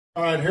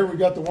All right, here we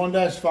got the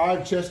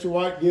 1-5 Chester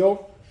White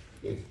Gilt.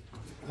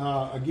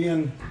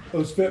 Again,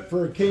 those fit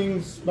for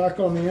kings back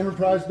on the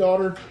Enterprise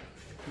daughter.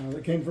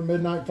 That came from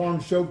Midnight Farm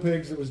Show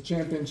Pigs. It was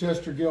champion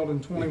Chester Gilt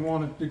in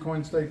 21 at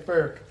DuQuoin State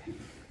Fair.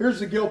 Here's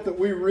the gilt that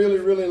we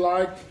really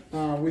like.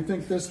 We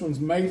think this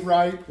one's made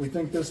right. We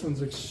think this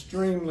one's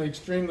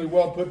extremely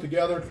well put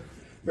together.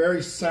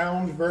 Very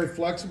sound, very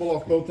flexible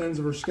off both ends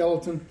of her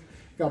skeleton.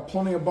 Got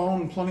plenty of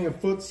bone, plenty of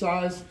foot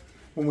size.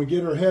 When we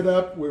get her head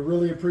up, we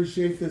really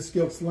appreciate this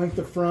gilt's length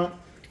of front,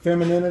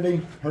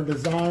 femininity, her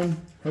design,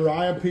 her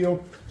eye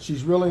appeal.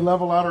 She's really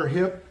level out her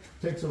hip,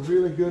 takes a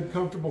really good,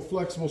 comfortable,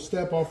 flexible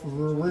step off of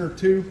her rear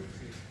too,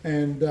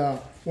 and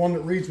one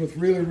that reads with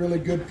really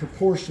good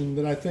proportion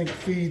that I think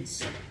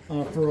feeds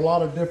for a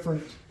lot of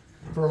different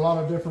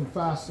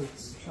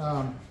facets.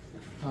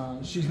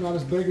 She's not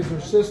as big as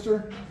her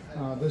sister.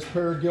 This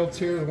pair of gilts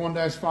here, the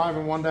 1-5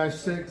 and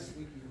 1-6.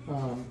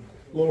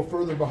 A little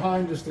further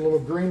behind, just a little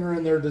greener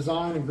in their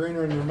design and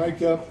greener in their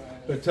makeup.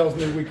 That tells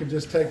me we can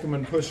just take them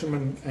and push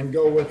them and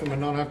go with them and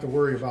not have to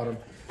worry about them.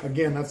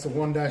 Again, that's the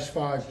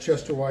 1-5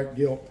 Chester White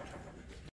Gilt.